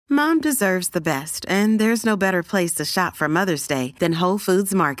Mom deserves the best, and there's no better place to shop for Mother's Day than Whole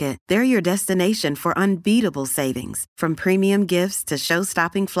Foods Market. They're your destination for unbeatable savings, from premium gifts to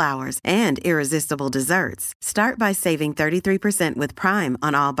show-stopping flowers and irresistible desserts. Start by saving 33% with Prime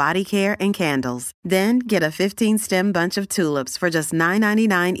on all body care and candles. Then get a 15-stem bunch of tulips for just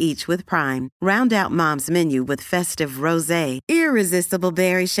 $9.99 each with Prime. Round out Mom's menu with festive rosé, irresistible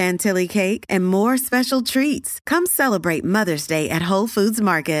berry chantilly cake, and more special treats. Come celebrate Mother's Day at Whole Foods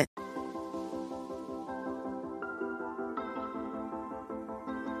Market.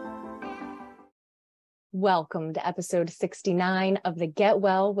 Welcome to episode 69 of the Get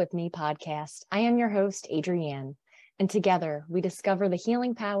Well With Me podcast. I am your host, Adrienne, and together we discover the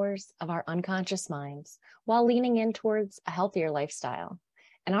healing powers of our unconscious minds while leaning in towards a healthier lifestyle.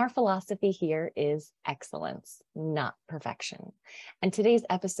 And our philosophy here is excellence, not perfection. And today's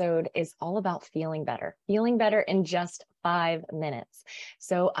episode is all about feeling better in just 5 minutes.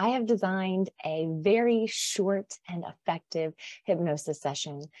 So I have designed a very short and effective hypnosis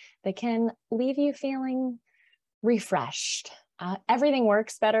session that can leave you feeling refreshed. Everything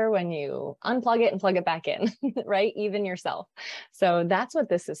works better when you unplug it and plug it back in, right? Even yourself. So that's what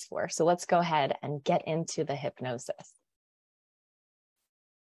this is for. So let's go ahead and get into the hypnosis.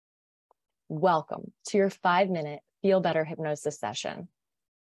 Welcome to your 5-minute Feel Better hypnosis session.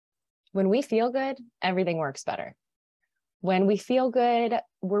 When we feel good, everything works better. When we feel good,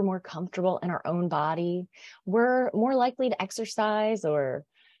 we're more comfortable in our own body. We're more likely to exercise or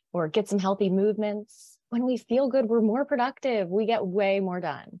get some healthy movements. When we feel good, we're more productive. We get way more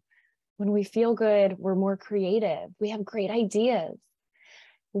done. When we feel good, we're more creative. We have great ideas.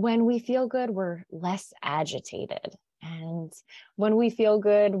 When we feel good, we're less agitated. And when we feel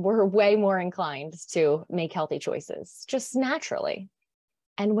good, we're way more inclined to make healthy choices, just naturally.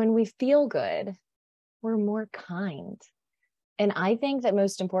 And when we feel good, we're more kind. And I think that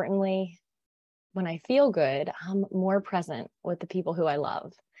most importantly, when I feel good, I'm more present with the people who I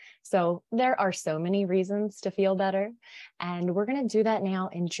love. So there are so many reasons to feel better. And we're going to do that now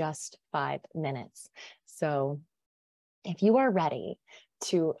in just 5 minutes. So if you are ready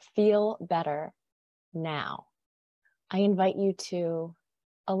to feel better now, I invite you to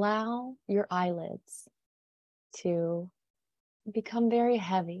allow your eyelids to become very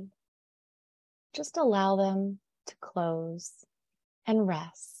heavy. Just allow them to close and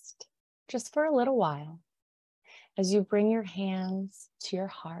rest just for a little while as you bring your hands to your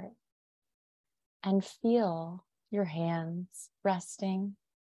heart and feel your hands resting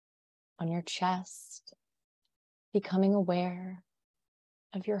on your chest, becoming aware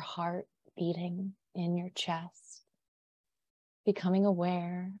of your heart beating in your chest. Becoming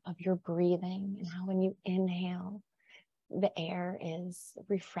aware of your breathing and how when you inhale, the air is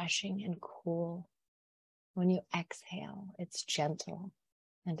refreshing and cool. When you exhale, it's gentle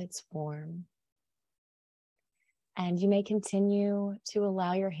and it's warm. And you may continue to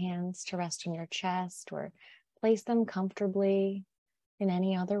allow your hands to rest on your chest or place them comfortably in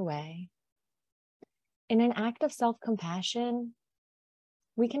any other way. In an act of self-compassion,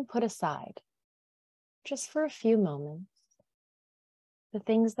 we can put aside, just for a few moments, the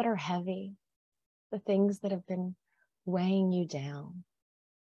things that are heavy, the things that have been weighing you down.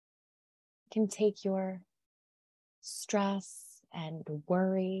 You can take your stress and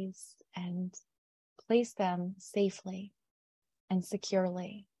worries and place them safely and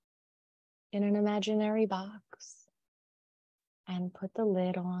securely in an imaginary box and put the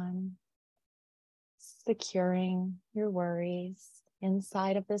lid on, securing your worries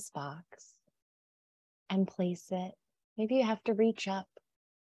inside of this box and place it. Maybe you have to reach up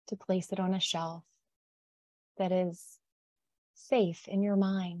to place it on a shelf that is safe in your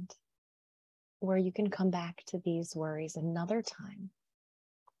mind, where you can come back to these worries another time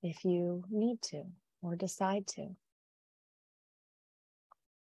if you need to or decide to.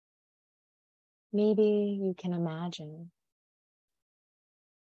 Maybe you can imagine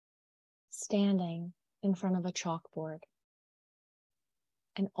standing in front of a chalkboard,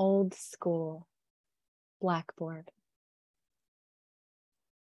 an old school blackboard.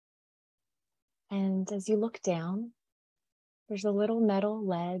 And as you look down, there's a little metal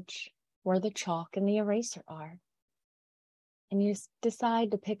ledge where the chalk and the eraser are. And you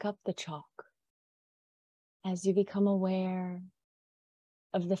decide to pick up the chalk as you become aware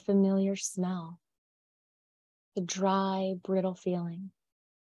of the familiar smell, the dry, brittle feeling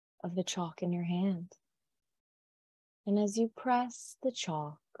of the chalk in your hand. And as you press the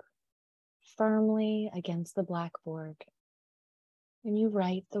chalk firmly against the blackboard, and you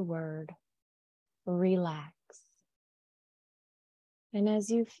write the word relax. And as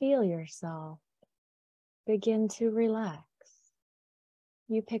you feel yourself begin to relax,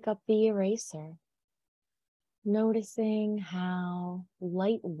 you pick up the eraser, noticing how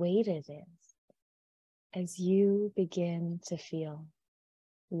lightweight it is as you begin to feel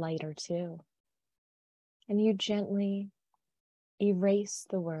lighter too. And you gently erase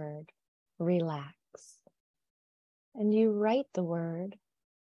the word relax. And you write the word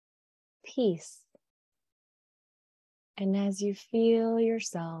peace. And as you feel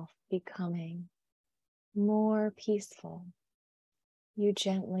yourself becoming more peaceful, you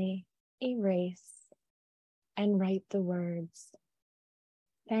gently erase and write the words,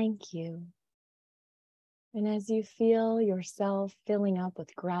 thank you. And as you feel yourself filling up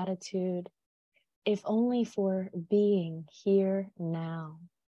with gratitude, if only for being here now,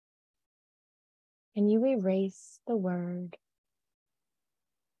 and you erase the word,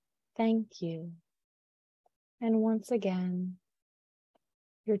 thank you. And once again,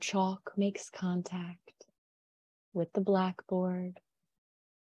 your chalk makes contact with the blackboard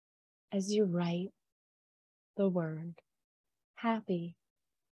as you write the word happy.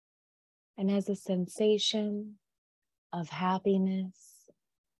 And as a sensation of happiness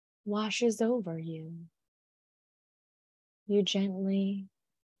washes over you, you gently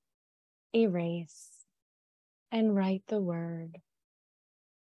erase and write the word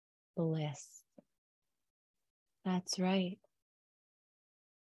bliss. That's right,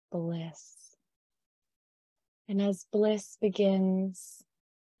 bliss. And as bliss begins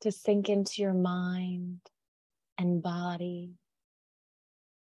to sink into your mind and body,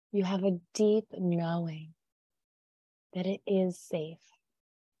 you have a deep knowing that it is safe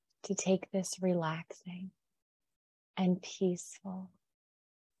to take this relaxing and peaceful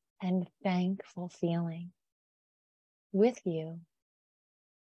and thankful feeling with you.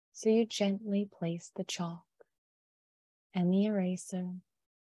 So you gently place the chalk and the eraser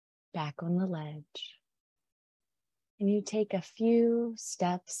back on the ledge. And you take a few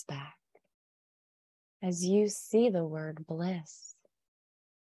steps back as you see the word bliss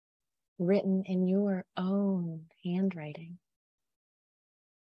written in your own handwriting.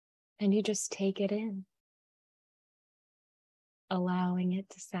 And you just take it in, allowing it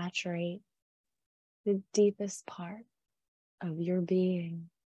to saturate the deepest part of your being.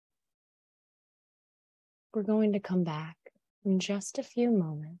 We're going to come back in just a few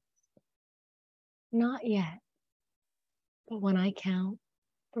moments. Not yet, but when I count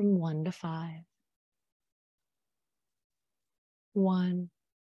from 1 to 5. 1,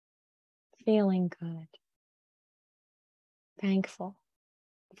 feeling good, thankful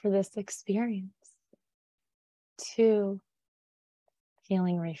for this experience. 2,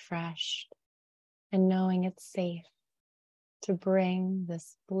 feeling refreshed and knowing it's safe to bring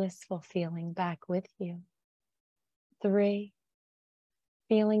this blissful feeling back with you. 3,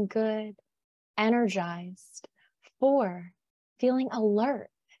 feeling good, energized. 4, feeling alert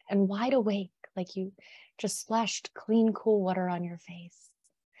and wide awake, like you just splashed clean, cool water on your face.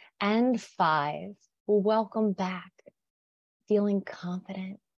 And 5, welcome back, feeling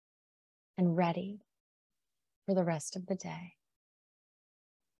confident and ready for the rest of the day.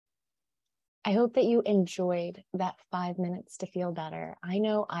 I hope that you enjoyed that 5 minutes to feel better. I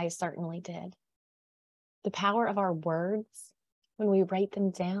know I certainly did. The power of our words when we write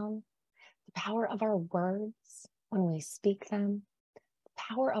them down, the power of our words when we speak them, the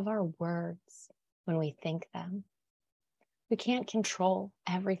power of our words when we think them. We can't control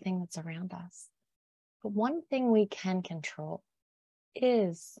everything that's around us, but one thing we can control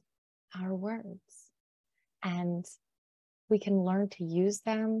is our words, and we can learn to use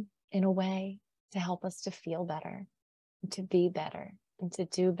them in a way to help us to feel better, and to be better, and to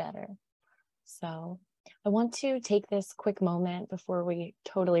do better. So I want to take this quick moment before we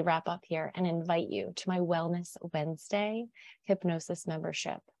totally wrap up here and invite you to my Wellness Wednesday hypnosis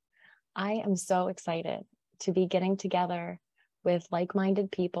membership. I am so excited to be getting together with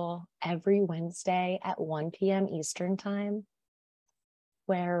like-minded people every Wednesday at 1 p.m. Eastern Time,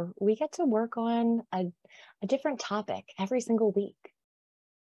 where we get to work on a different topic every single week.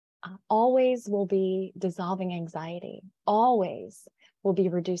 Always will be dissolving anxiety. Always will be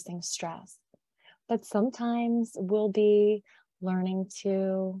reducing stress. But sometimes we'll be learning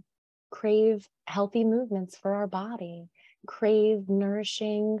to crave healthy movements for our body, crave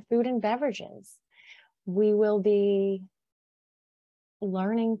nourishing food and beverages. We will be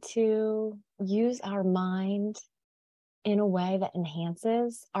learning to use our mind in a way that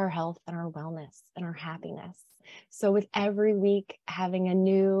enhances our health and our wellness and our happiness. So with every week having a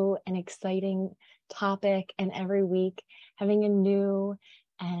new and exciting topic, and every week having a new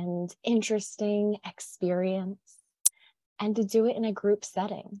and interesting experience, and to do it in a group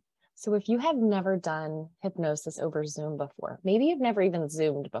setting. So if you have never done hypnosis over Zoom before, maybe you've never even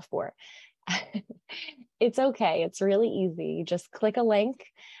Zoomed before, it's okay. It's really easy. You just click a link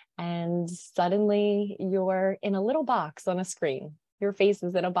and suddenly you're in a little box on a screen. Your face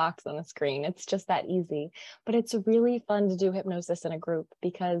is in a box on a screen. It's just that easy. But it's really fun to do hypnosis in a group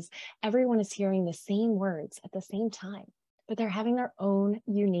because everyone is hearing the same words at the same time, but they're having their own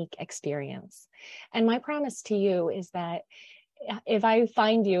unique experience. And my promise to you is that if I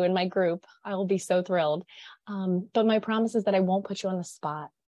find you in my group, I will be so thrilled. But my promise is that I won't put you on the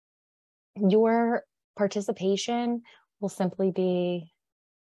spot. Your participation will simply be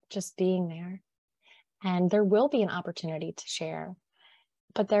just being there. And there will be an opportunity to share,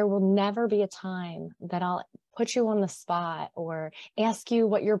 but there will never be a time that I'll put you on the spot or ask you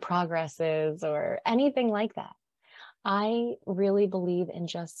what your progress is or anything like that. I really believe in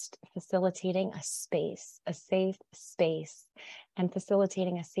just facilitating a space, a safe space, and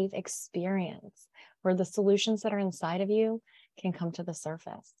facilitating a safe experience where the solutions that are inside of you can come to the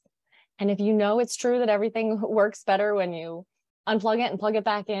surface. And if you know it's true that everything works better when you unplug it and plug it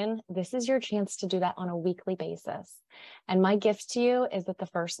back in, this is your chance to do that on a weekly basis. And my gift to you is that the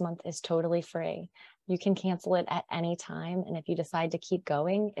first month is totally free. You can cancel it at any time. And if you decide to keep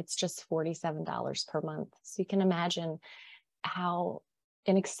going, it's just $47 per month. So you can imagine how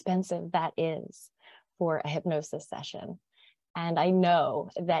inexpensive that is for a hypnosis session. And I know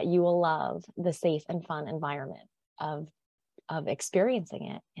that you will love the safe and fun environment of experiencing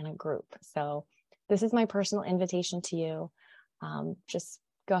it in a group. So this is my personal invitation to you. Just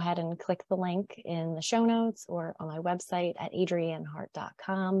go ahead and click the link in the show notes or on my website at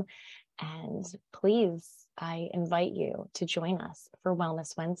adriennehart.com. And please, I invite you to join us for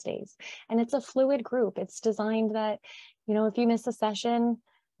Wellness Wednesdays. And it's a fluid group. It's designed that, if you miss a session,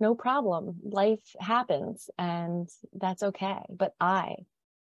 no problem. Life happens and that's okay. But I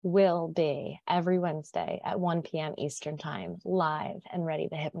will be every Wednesday at 1 p.m. Eastern Time, live and ready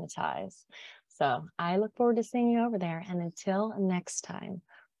to hypnotize. So I look forward to seeing you over there. And until next time,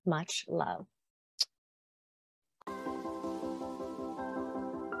 much love.